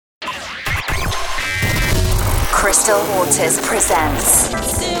Crystal Waters presents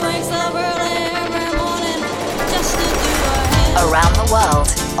Around the World,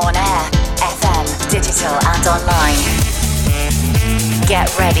 on air, FM, digital and online.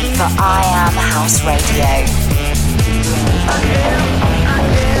 Get ready for I Am House Radio.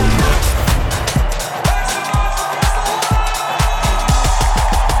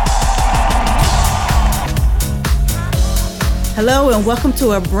 Hello and welcome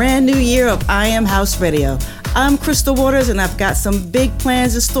to a brand new year of I Am House Radio. I'm Crystal Waters and I've got some big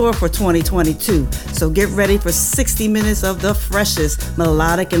plans in store for 2022. So get ready for 60 minutes of the freshest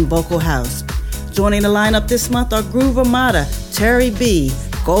melodic and vocal house. Joining the lineup this month are Groove Armada, Terry B,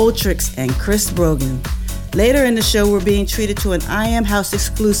 Goldtricks, and Chris Brogan. Later in the show, we're being treated to an I Am House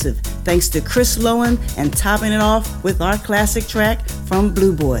exclusive thanks to Chris Lowen and topping it off with our classic track from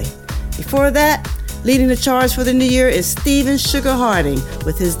Blue Boy. Before that, leading the charge for the new year is Stephen Sugar Harding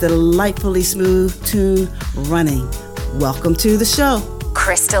with his delightfully smooth tune, Running. Welcome to the show.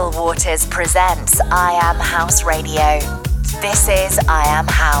 Crystal Waters presents I Am House Radio. This is I Am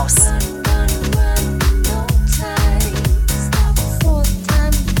House.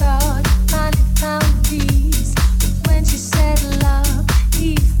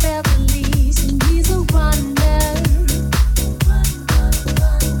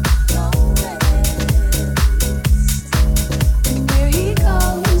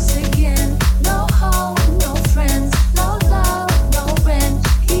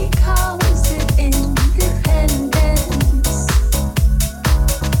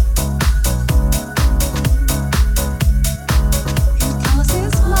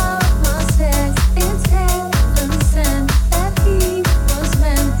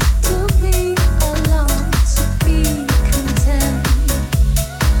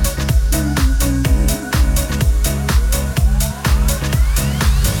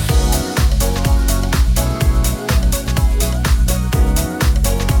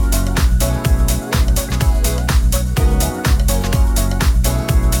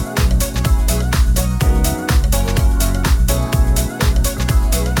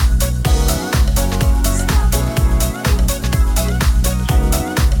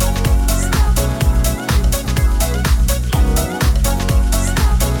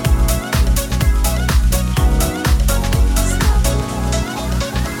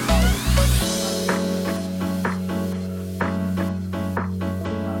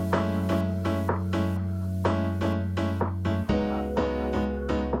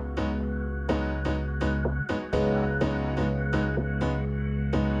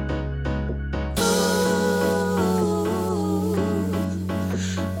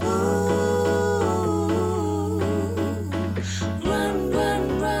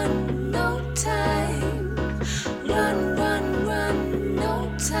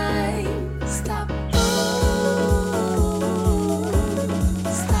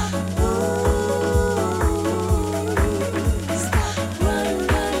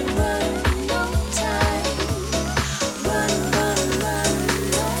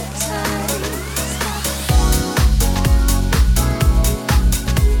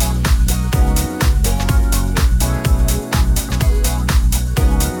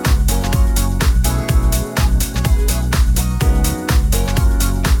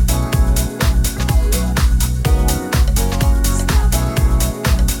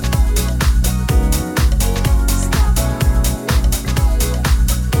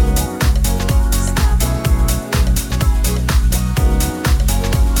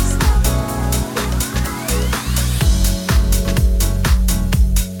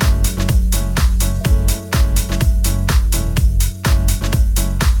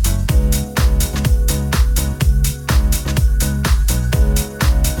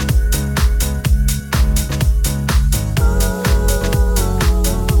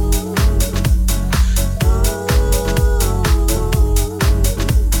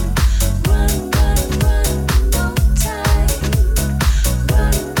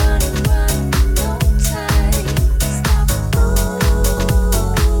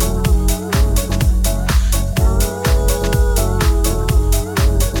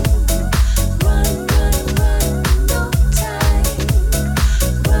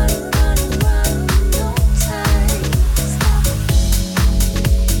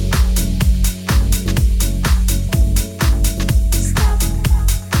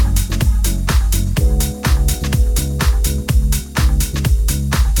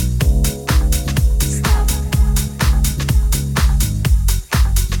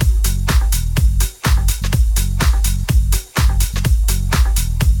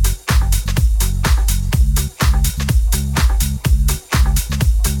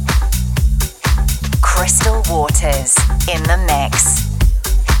 Crystal Waters in the mix.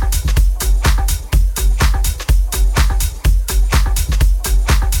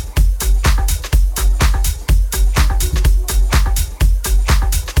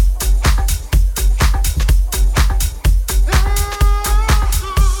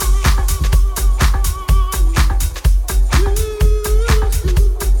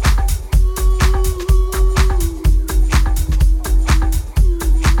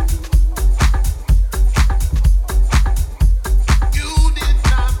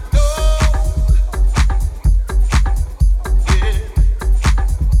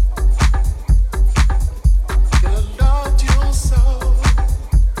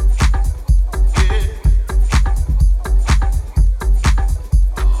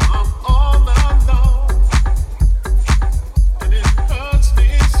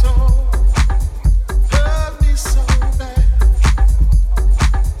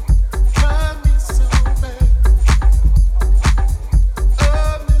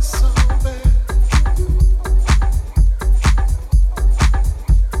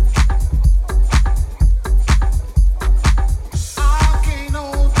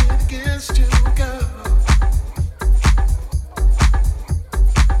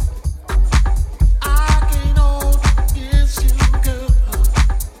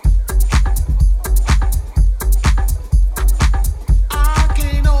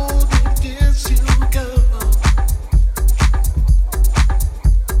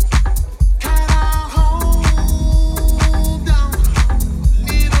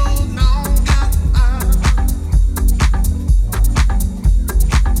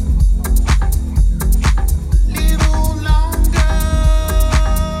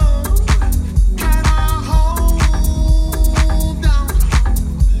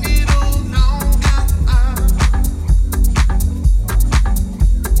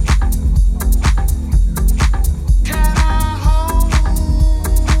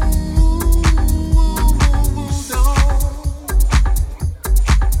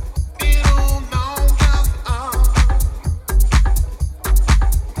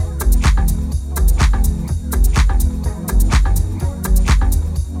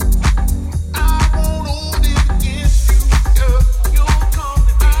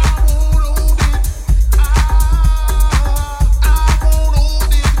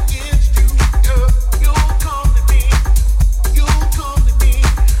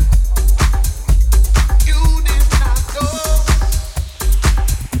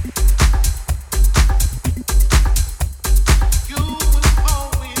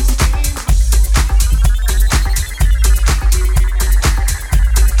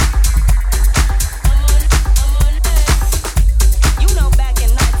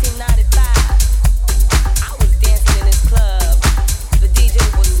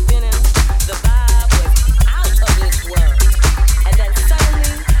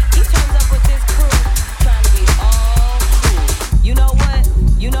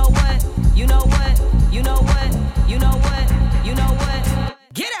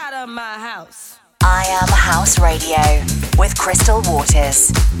 Crystal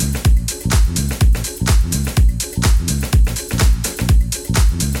Waters.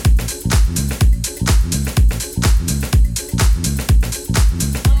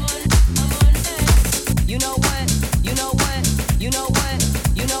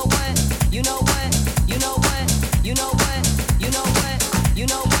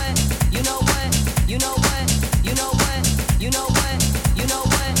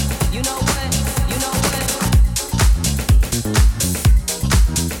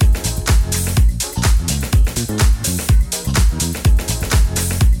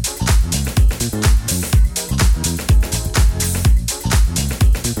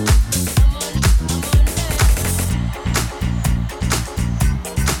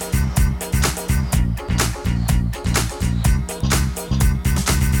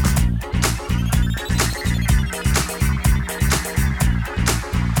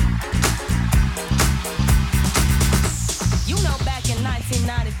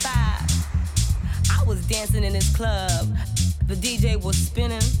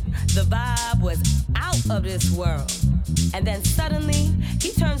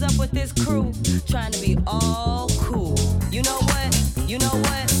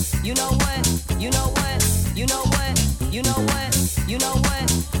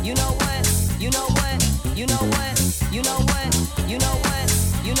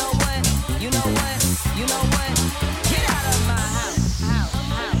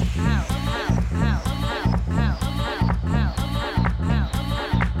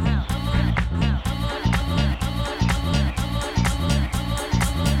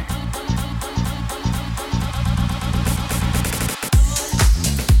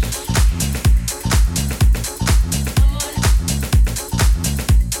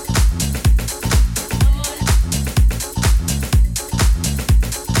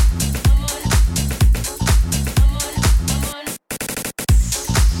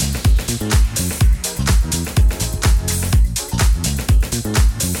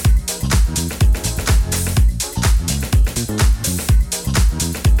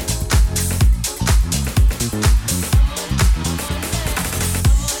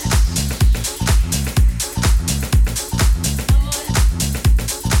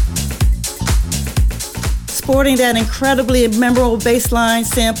 Sporting that incredibly memorable bass line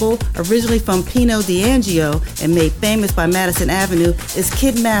sample, originally from Pino D'Angio and made famous by Madison Avenue, is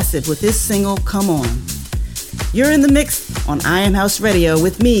Kid Massive with his single, Come On. You're in the mix on I Am House Radio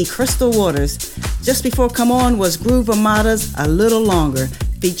with me, Crystal Waters. Just before Come On was Groove Armada's A Little Longer,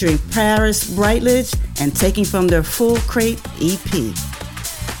 featuring Paris Brightledge and taking from their Full Crate EP.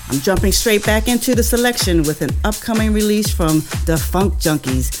 I'm jumping straight back into the selection with an upcoming release from The Funk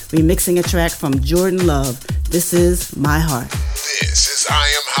Junkies, remixing a track from Jordan Love. This is My Heart. This is I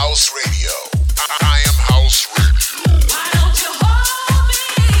Am House Radio. I Am House Radio.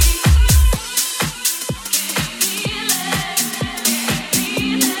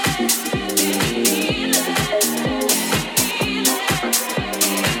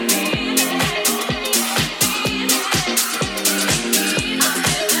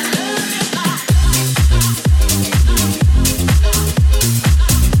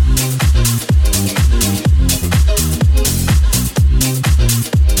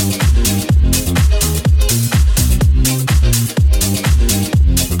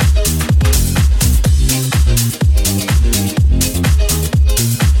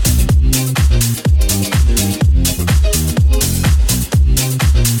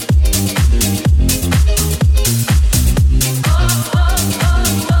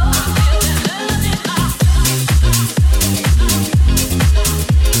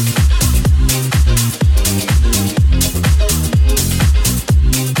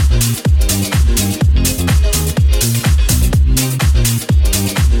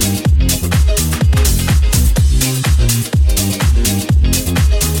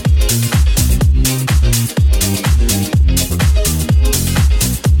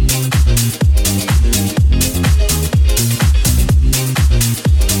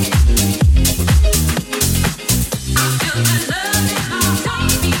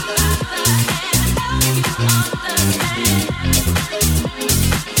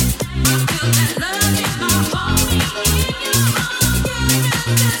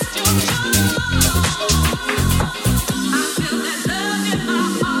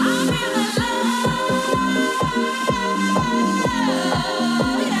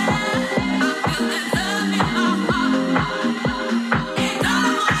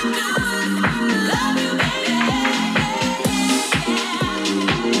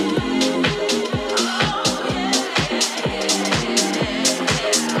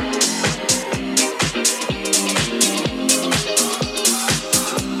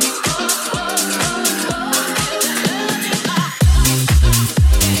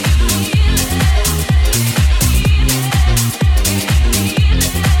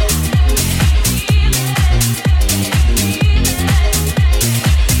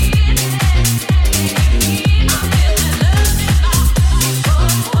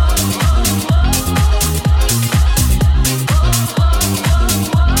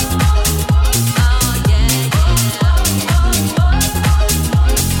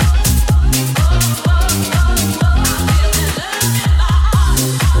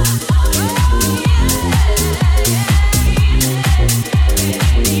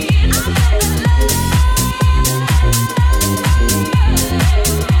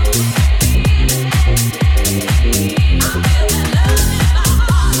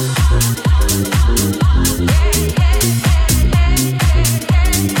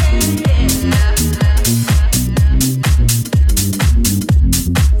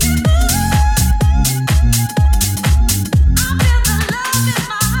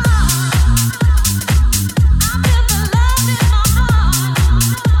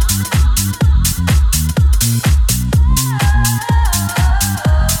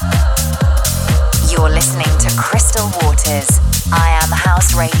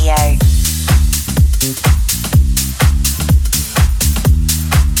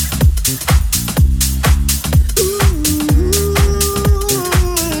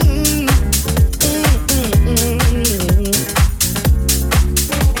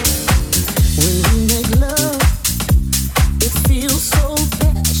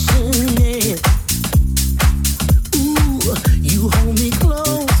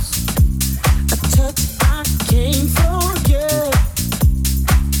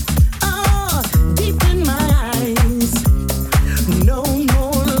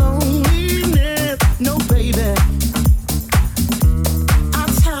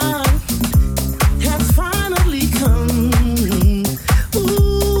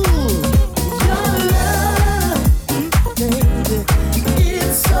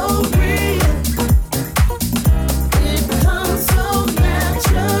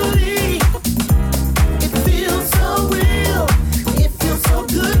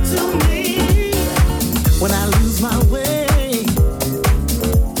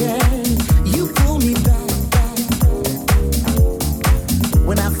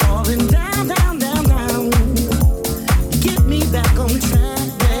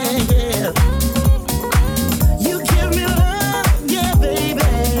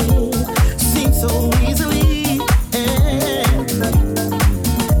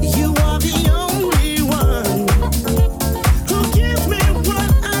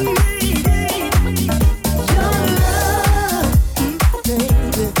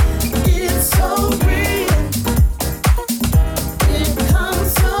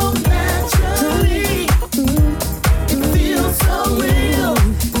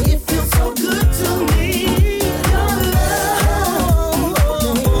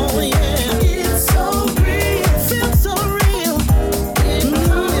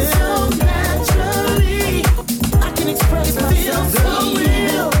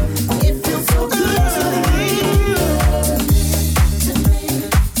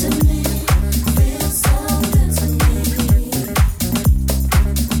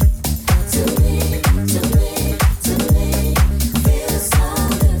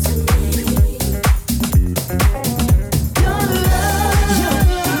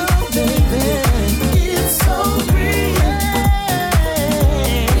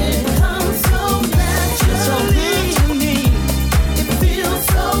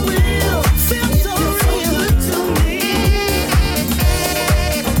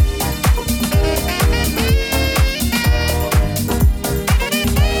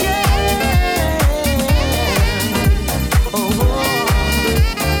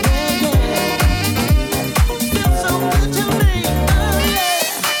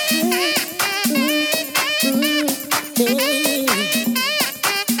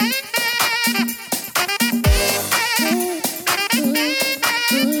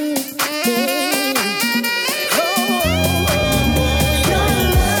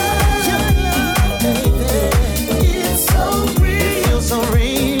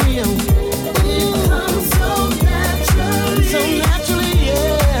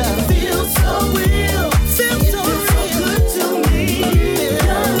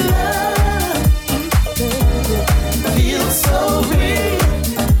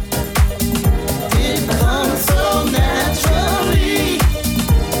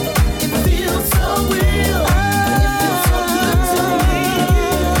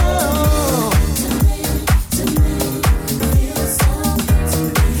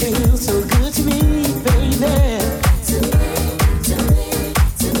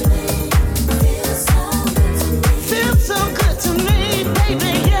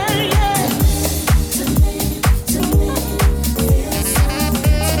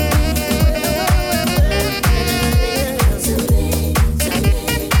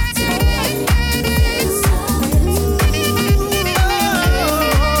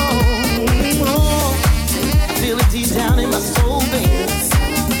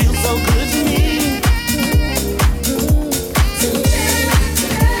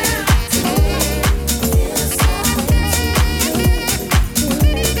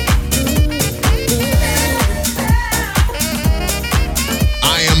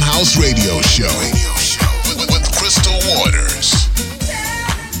 Radio Show with Crystal Waters.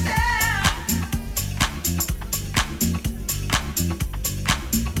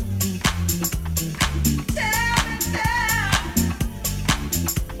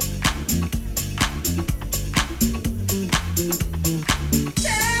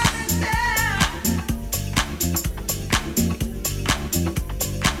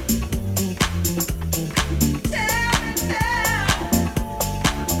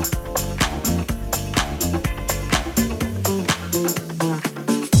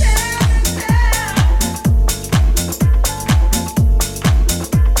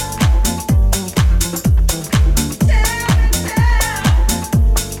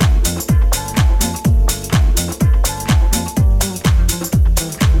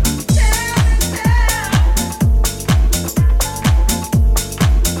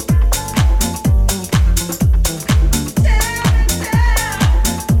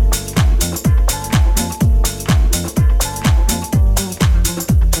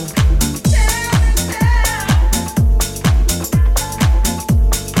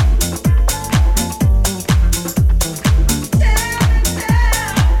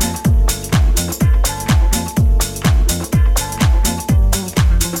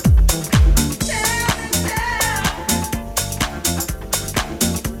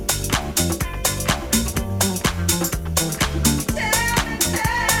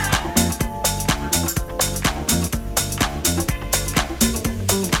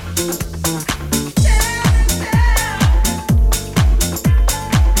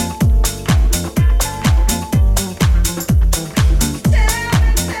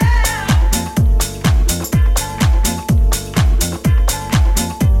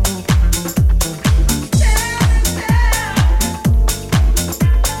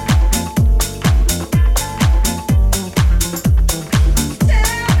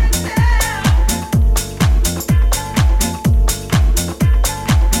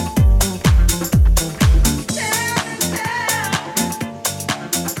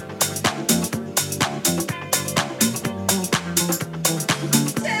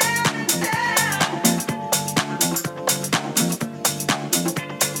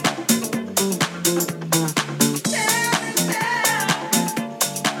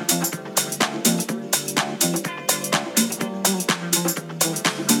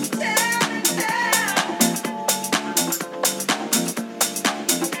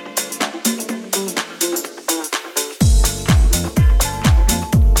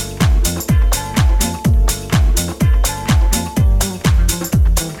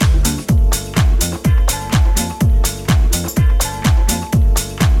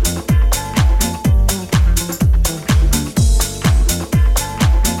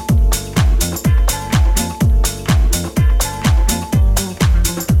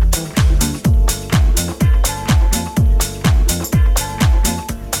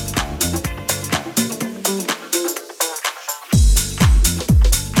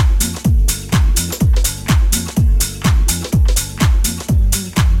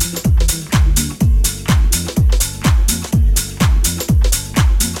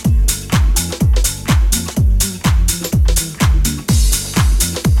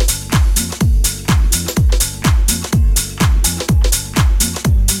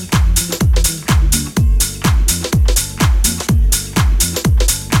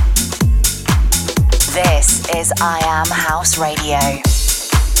 is I Am House Radio.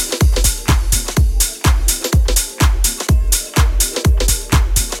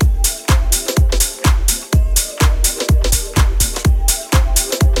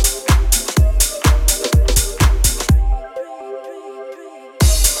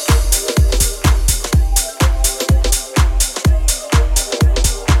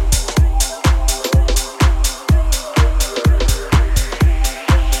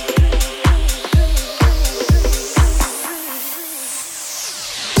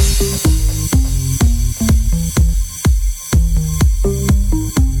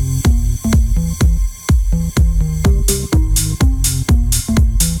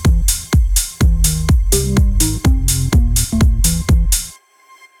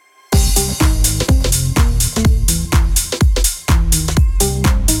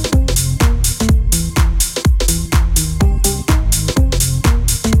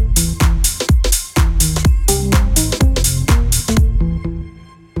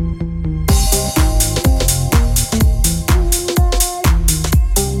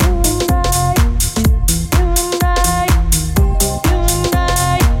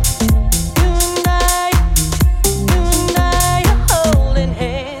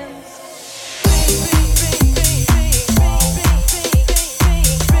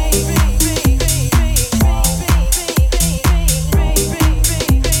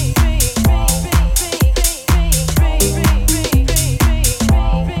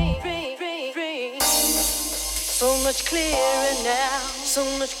 much clearer now, so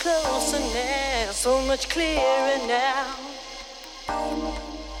much closer now, so much clearer now.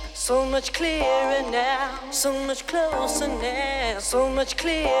 So much clearer now, so much closer now, so much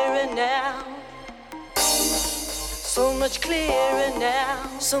clearer now. So much clearer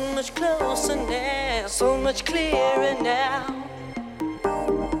now, so much closer now, so much clearer now.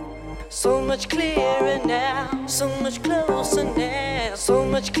 So much clearer now, so much closer now, so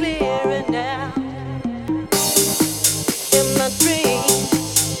much clearer now. In my dreams,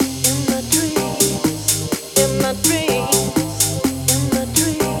 in my dreams, in my dreams.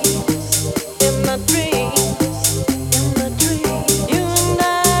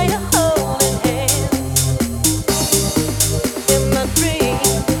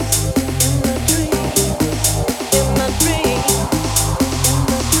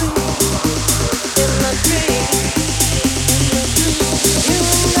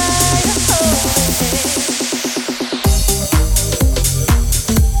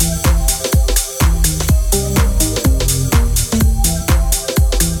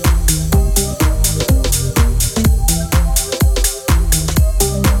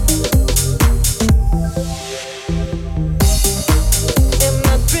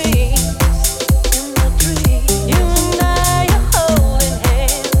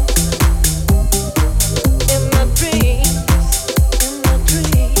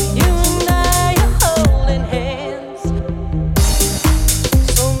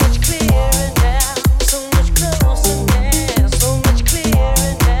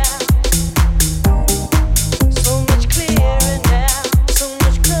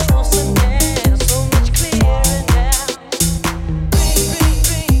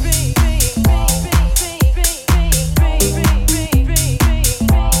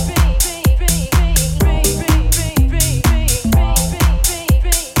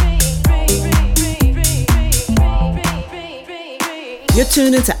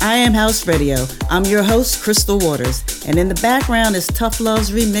 Tuned into I Am House Radio. I'm your host, Crystal Waters, and in the background is Tough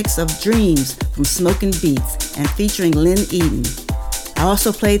Love's remix of Dreams from Smoking Beats and featuring Lynn Eden. I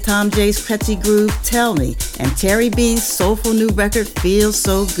also played Tom J's catchy groove, Tell Me, and Terry B's soulful new record, Feels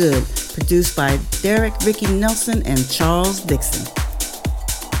So Good, produced by Derek Ricky Nelson and Charles Dixon.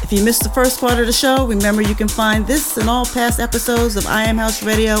 If you missed the first part of the show, remember you can find this and all past episodes of I Am House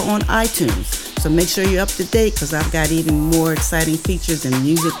Radio on iTunes. So make sure you're up to date because I've got even more exciting features and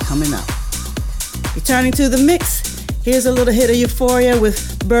music coming up. Returning to the mix, here's a little hit of Euphoria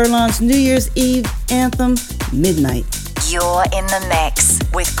with Berlon's New Year's Eve anthem, Midnight. You're in the mix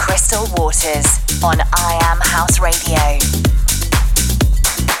with Crystal Waters on I Am House Radio.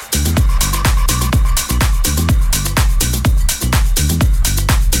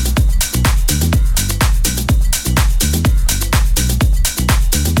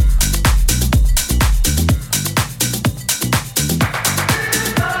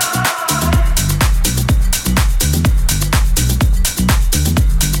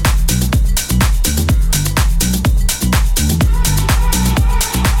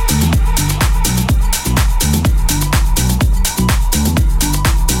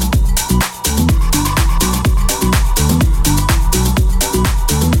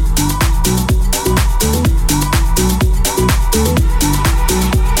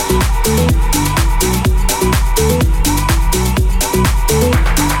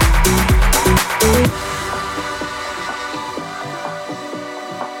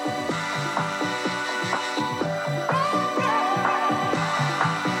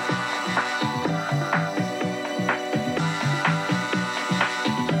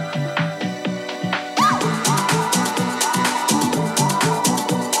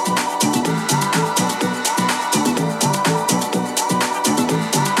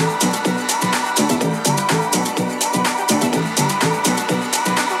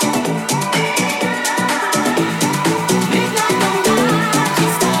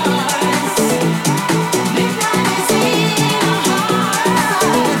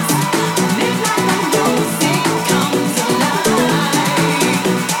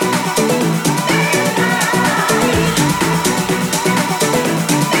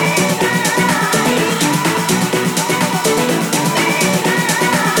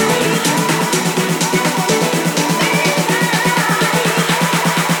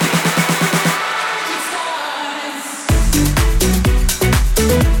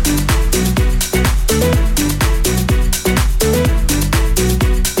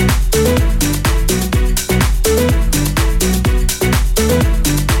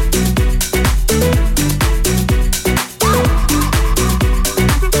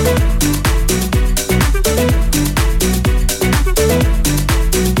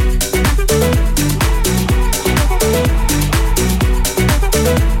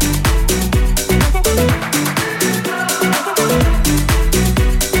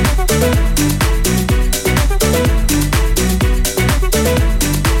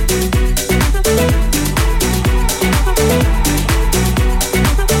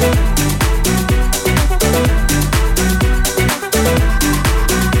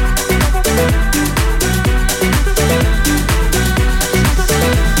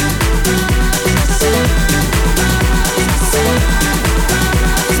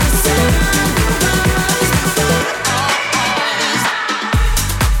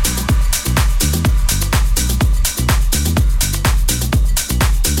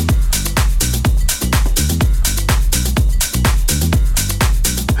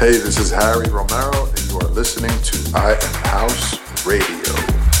 Hey, this is Harry Romero, and you are listening to I Am House Radio.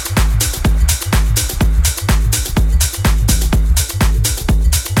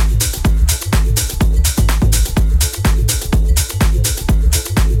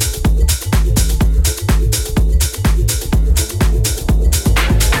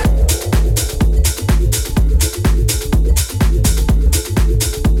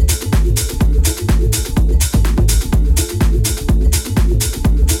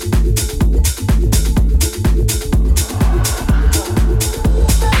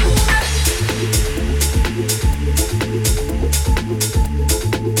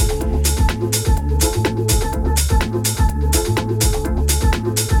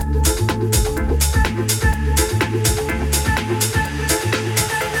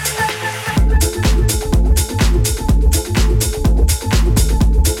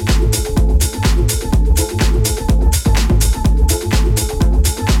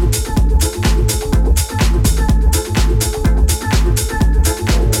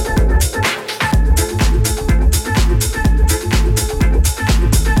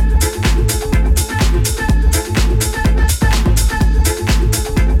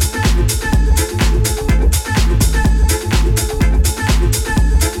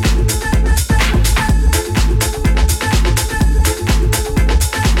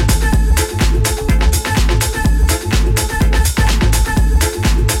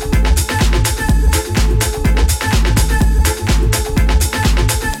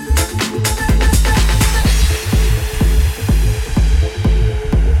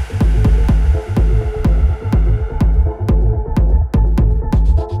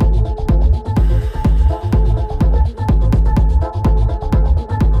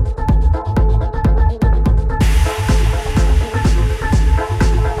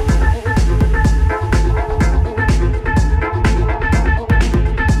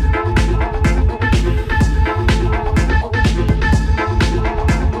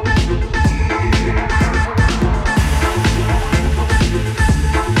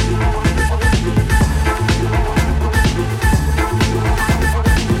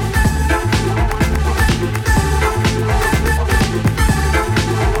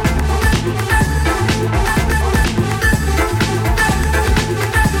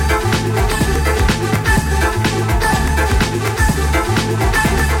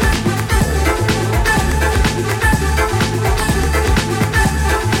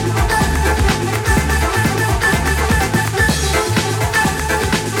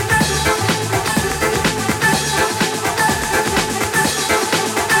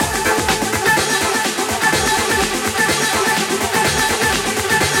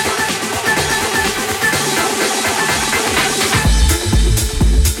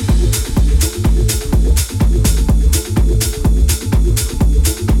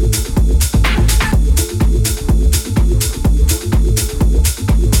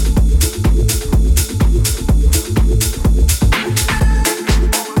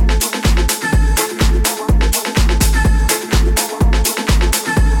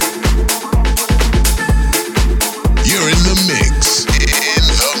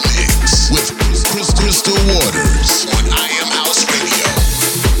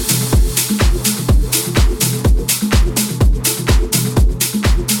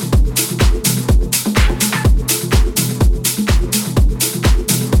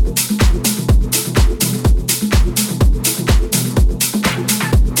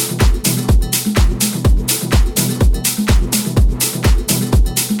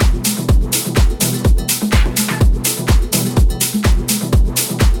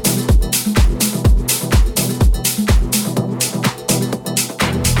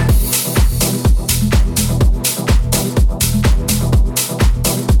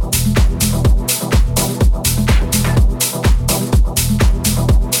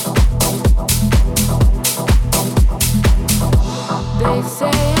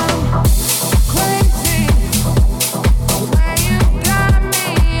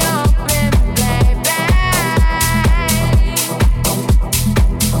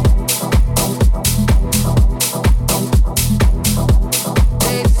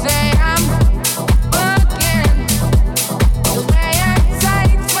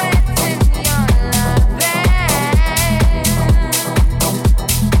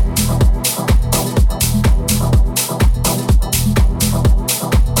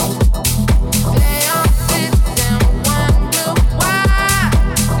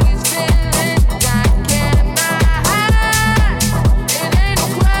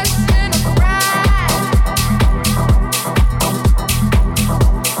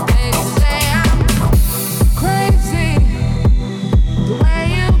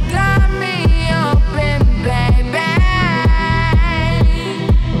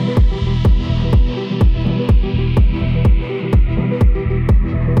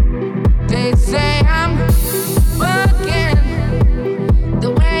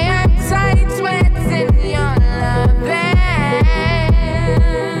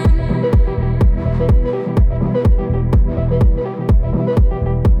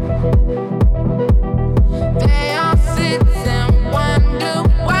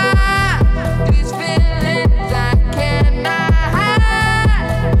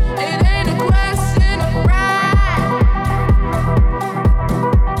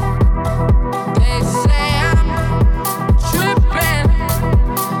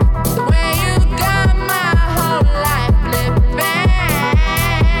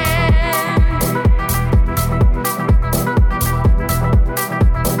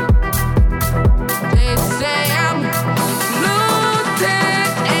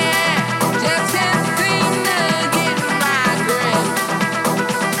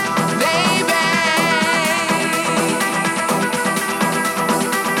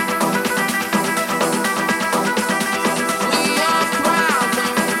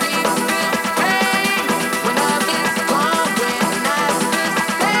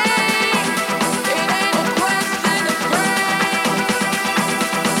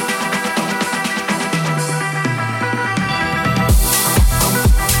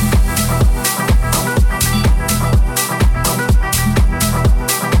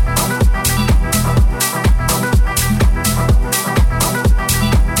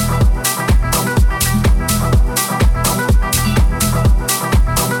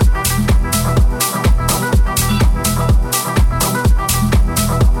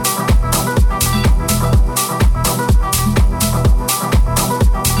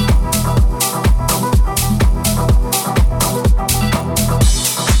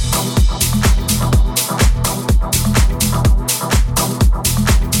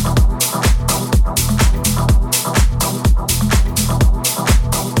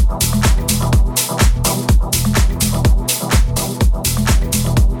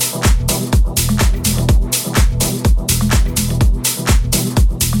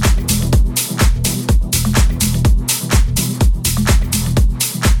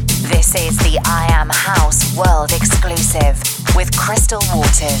 world exclusive with Crystal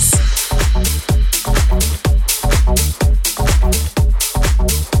Waters.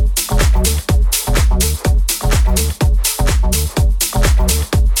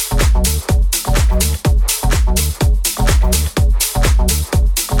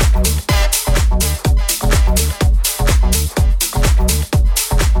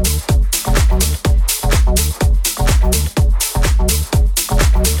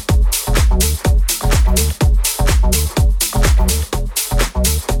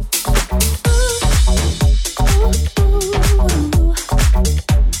 Ooh.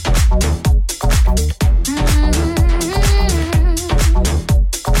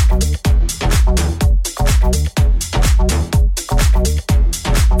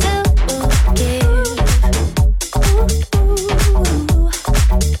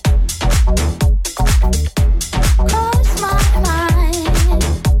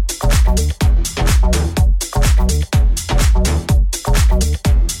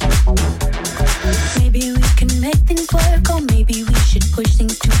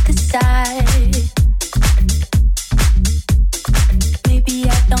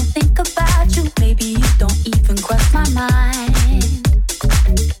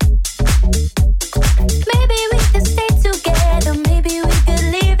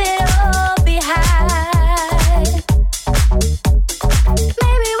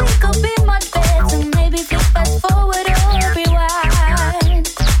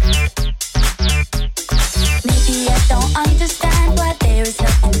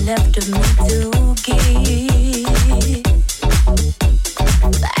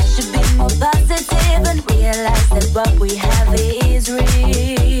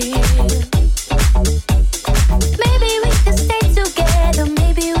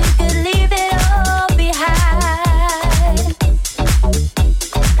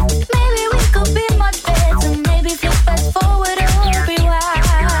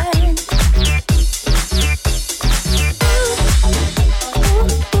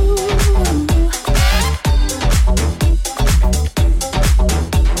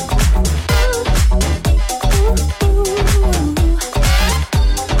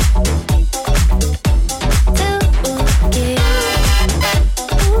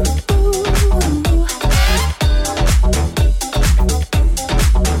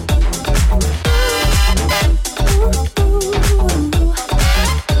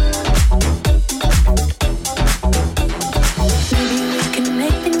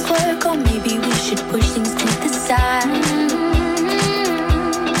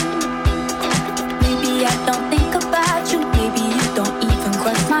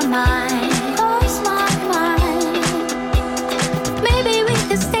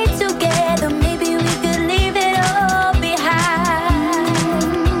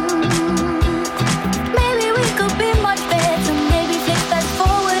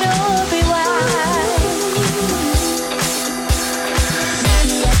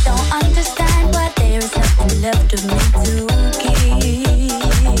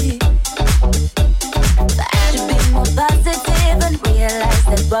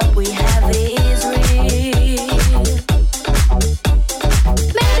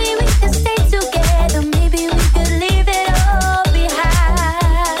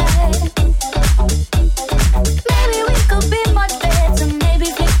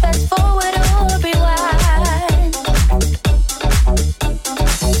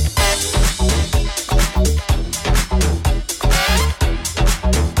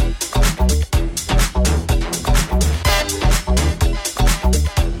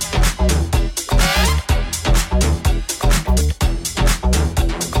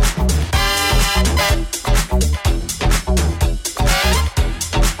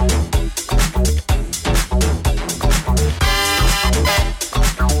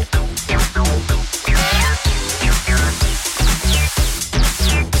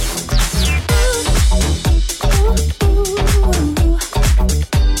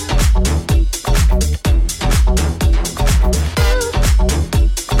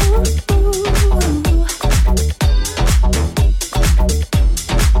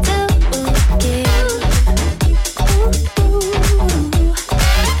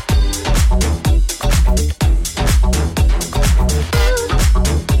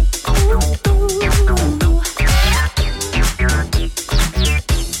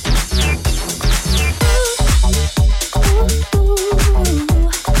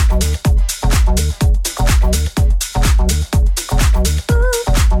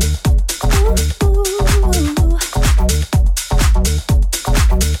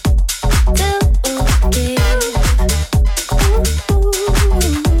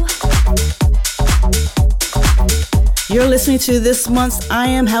 You're listening to this month's I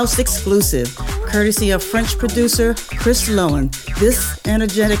Am House exclusive, courtesy of French producer Chris Lowen. This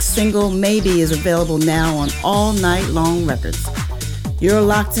energetic single, Maybe, is available now on All Night Long Records. You're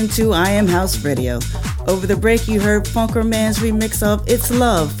locked into I Am House Radio. Over the break, you heard Funker Man's remix of It's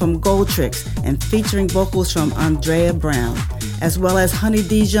Love from Gold Tricks and featuring vocals from Andrea Brown, as well as Honey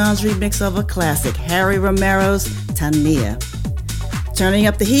Dijon's remix of a classic, Harry Romero's Tania. Turning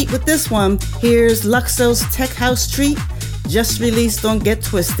up the heat with this one, here's Luxo's Tech House Treat, just released on Get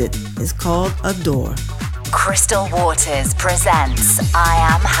Twisted. It's called Adore. Crystal Waters presents I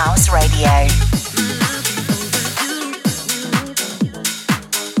Am House Radio.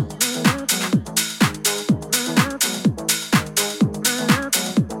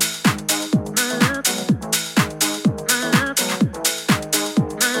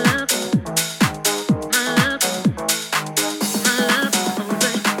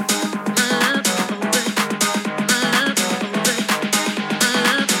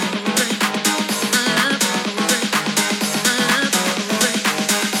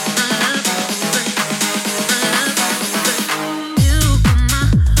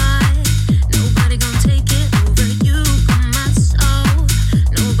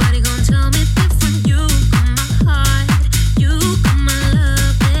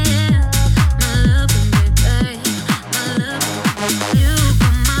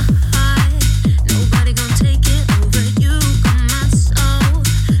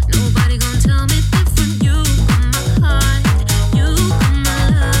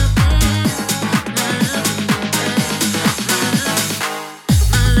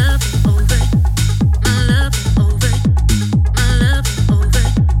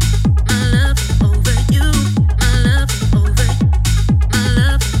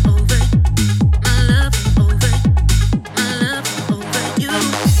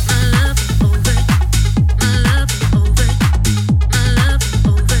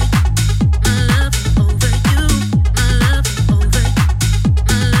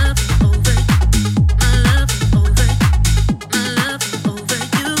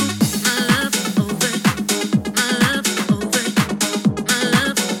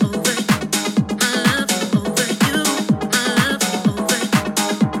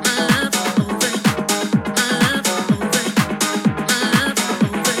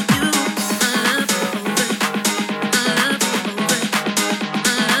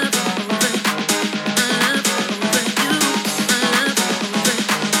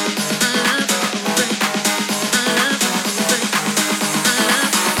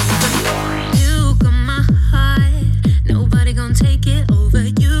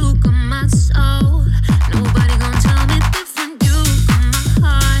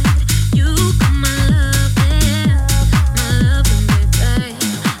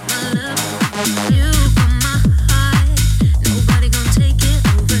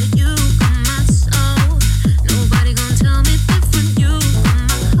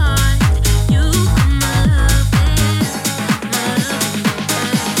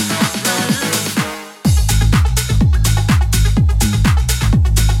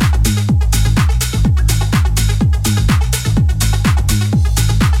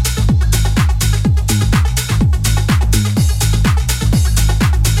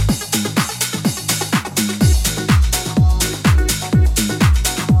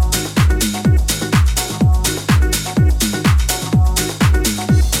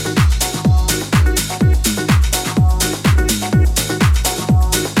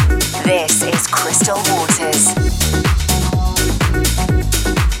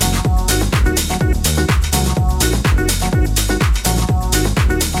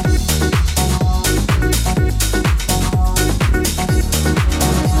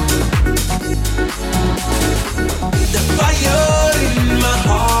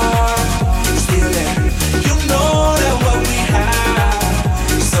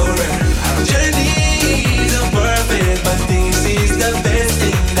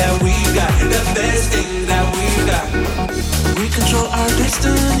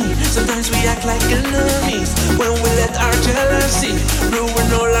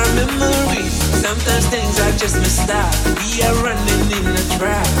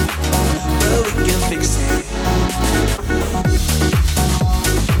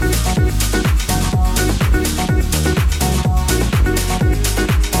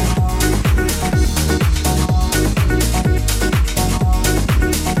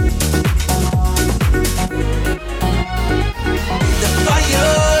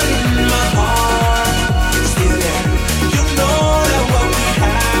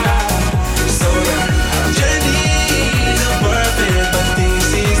 Perfect.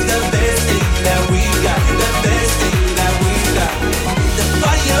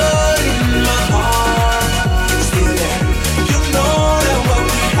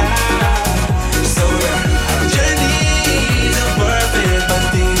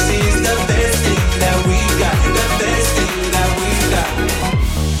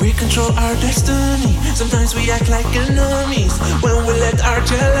 act like enemies when we let our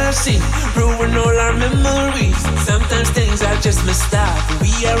jealousy ruin all our memories. Sometimes things are just messed up.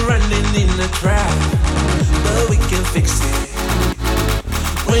 We are running in a trap, but we can fix it.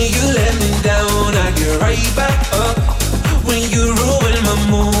 When you let me down, I get right back up. When you ruin my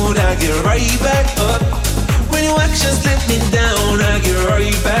mood, I get right back up. When your actions let me down, I get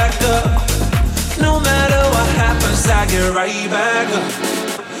right back up. No matter what happens, I get right back up.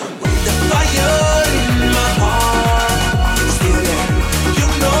 With the fire in my heart, still there. You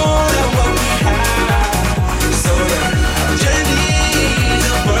know that what we have is so there. Our journey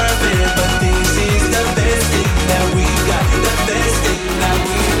isn't perfect, but this is the best thing that we got. The best thing that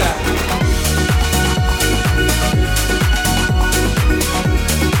we got.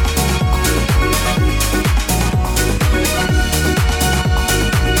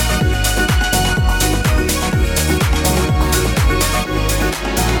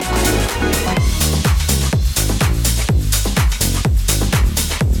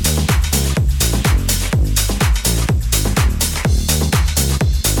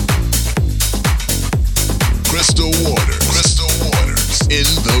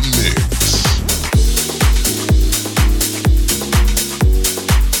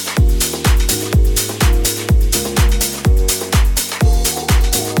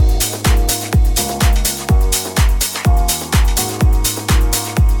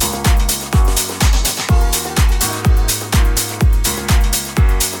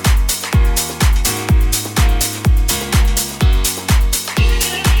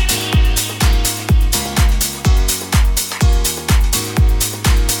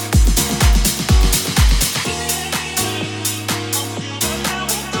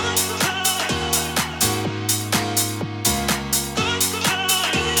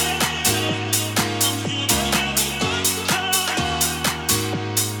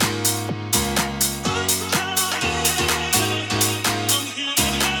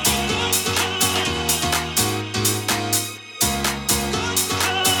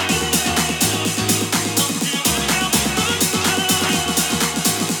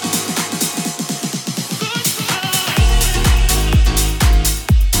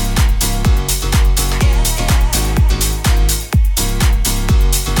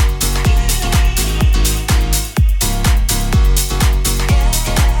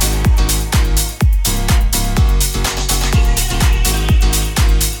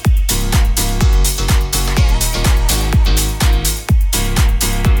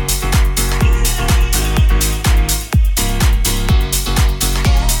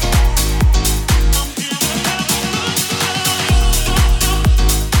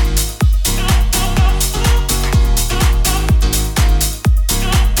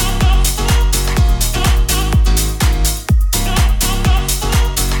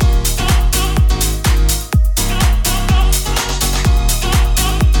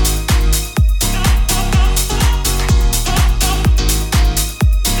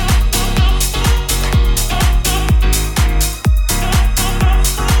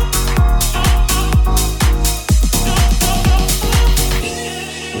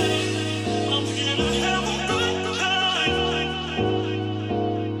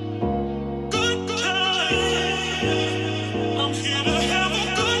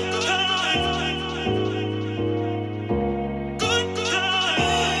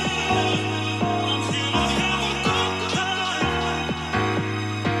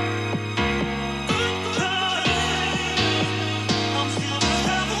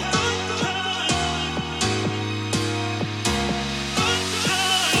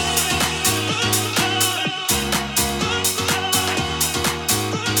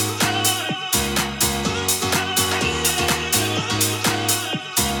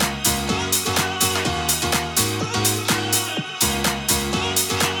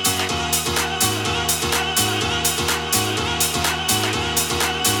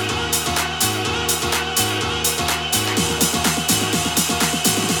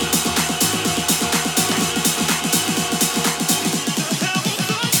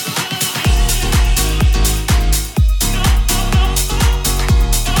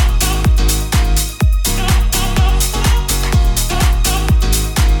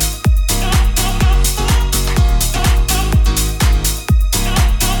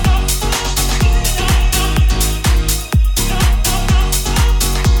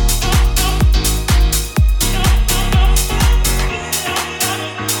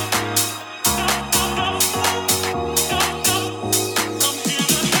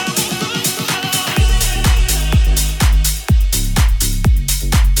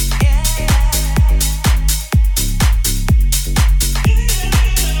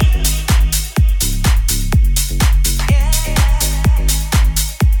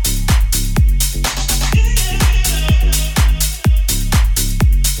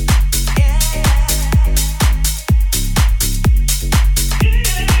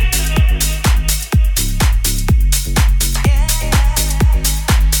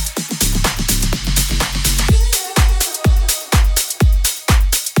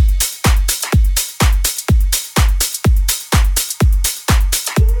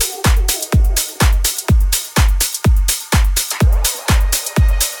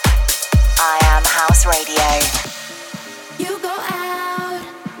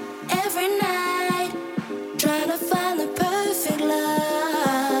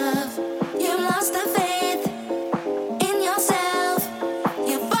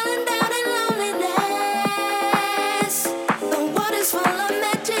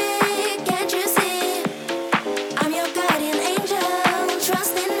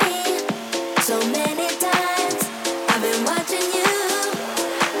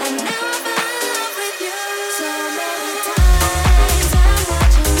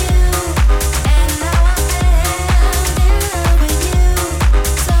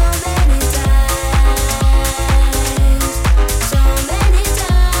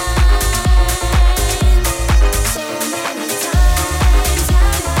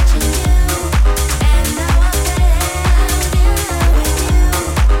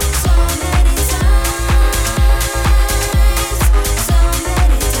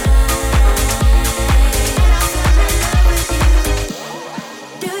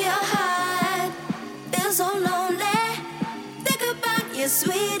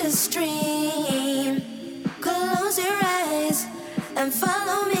 sweetest dream. Close your eyes and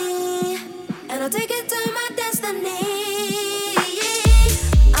follow me, and I'll take you to my destiny.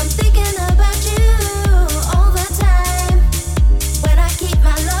 I'm thinking about you all the time. When I keep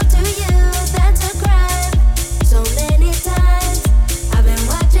my love to you, that's a crime. So many times I've been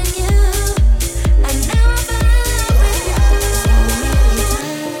watching you, and now I fell in love with you. So many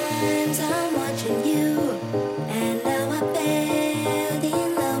times I'm watching you, and now I fell in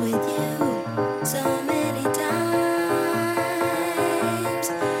love with you. So many times,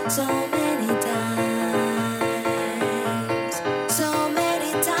 so many times, so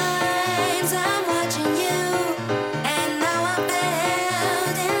many times I'm watching you, and now I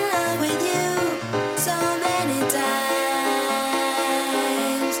fell in love with you. So many times,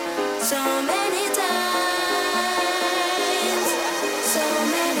 so many times, so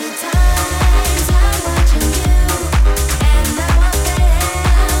many times I'm watching you, and now I fell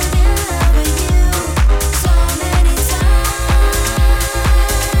in love with you. So many times,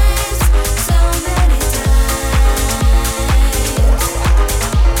 so many times,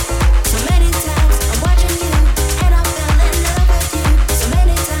 so many times I'm watching you, and I fell in love with you. So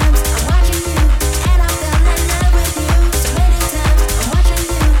many times I'm watching you, and I fell in love with you. So many times I'm watching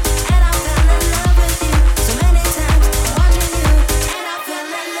you, and I fell in love with you. So many times I'm watching you, and I fell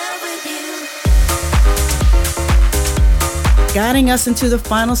in love with you. Guiding us into the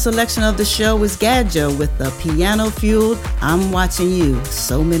final selection of the show is Gadjo with the piano-fueled I'm Watching You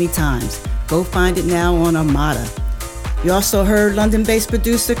So Many Times. Go find it now on Armada. You also heard London-based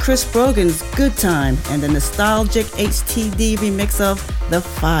producer Chris Brogan's Good Time and the nostalgic HTD remix of The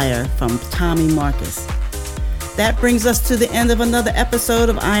Fire from Tommy Marcus. That brings us to the end of another episode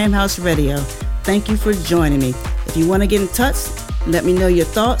of I Am House Radio. Thank you for joining me. If you want to get in touch, let me know your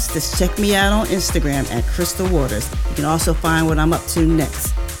thoughts. Just check me out on Instagram at Crystal Waters. You can also find what I'm up to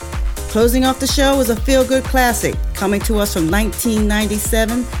next. Closing off the show is a feel-good classic coming to us from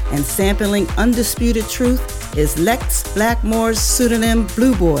 1997 and sampling Undisputed Truth is Lex Blackmore's pseudonym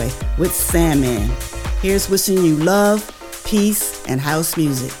Blue Boy with Sandman. Here's wishing you love, peace, and house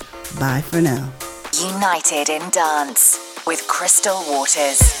music. Bye for now. United in Dance with Crystal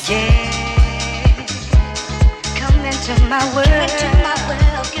Waters. Yeah, come into my world, girl.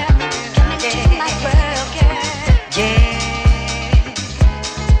 Come into my world, girl. Yeah,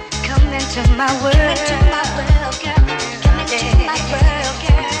 come into my world, girl. Come into my world,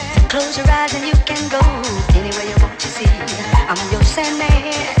 girl. Close your eyes and you can go anywhere you want to see. I'm your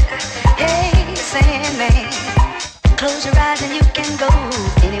Sandman, hey Sandman. Close your eyes and you can go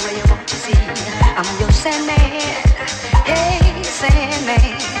anywhere you want to see. I'm your Sandman, hey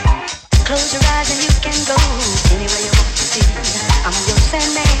Sandman. Close your eyes and you can go anywhere you want to see. I'm your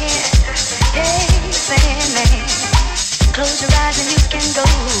Sandman, hey Sandman. Close your eyes and you can go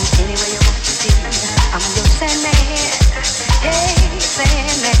anywhere you want to see. I'm your Sandman, hey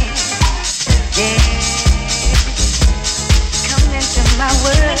Sandman. Yeah, come into my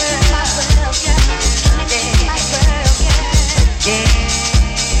world, yeah. Yeah,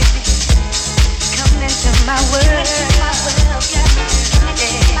 come into my world, yeah.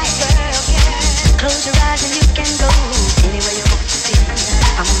 Close your eyes and you can go anywhere you want to see.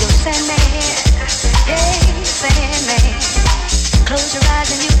 I'm your Sandman, hey Sandman. Close your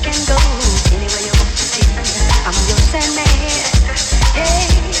eyes and you can go anywhere you want to see. I'm your Sandman, hey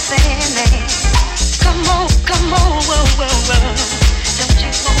Sandman. Come on, whoa, whoa, whoa. Don't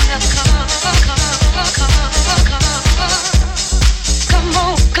you wanna come?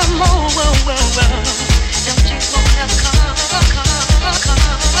 Come on, whoa, whoa, whoa. Don't you wanna come?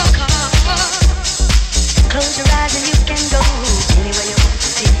 Close your eyes and you can go anywhere you want to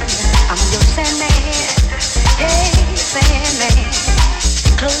see. I'm your Sandman, hey Sandman.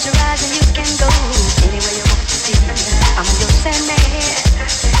 Close your eyes and you can go anywhere you want to see. I'm your Sandman,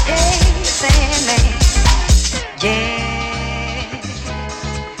 hey Sandman. Yeah,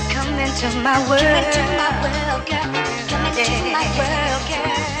 come into my world, girl. Come into my world, girl.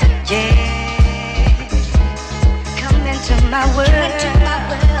 Yeah, come into my world, girl.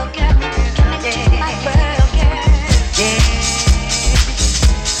 Come into my world, girl. Yeah,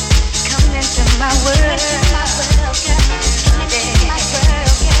 come into my world, girl. Come into my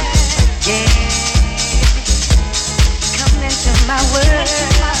world, girl. Yeah, come into my world,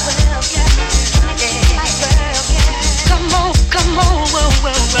 girl. Come into my world, girl. Come on, whoa,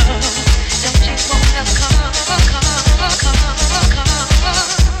 whoa, whoa. Don't you wanna come?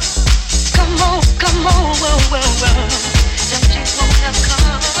 Come on, whoa, whoa, whoa. Don't you wanna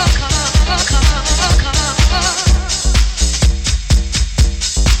come?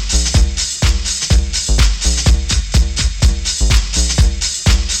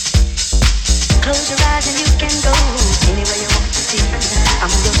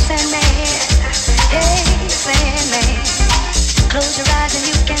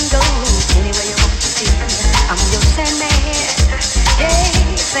 can go anywhere you want to see. I'm your Sandman,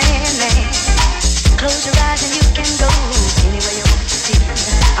 hey Sandman. Close your eyes and you can go anywhere you want to see.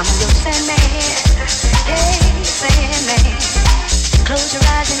 I'm your Sandman, hey Sandman. Close your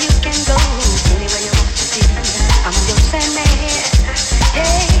eyes and you can go anywhere you want to see. I'm your Sandman,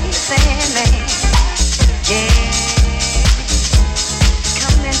 hey Sandman. Yeah,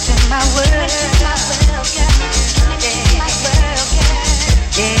 come into my world, yeah.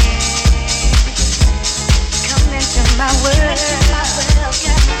 Yeah, come into my world,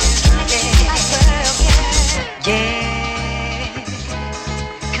 yeah. Yeah,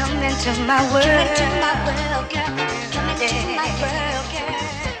 come into my world,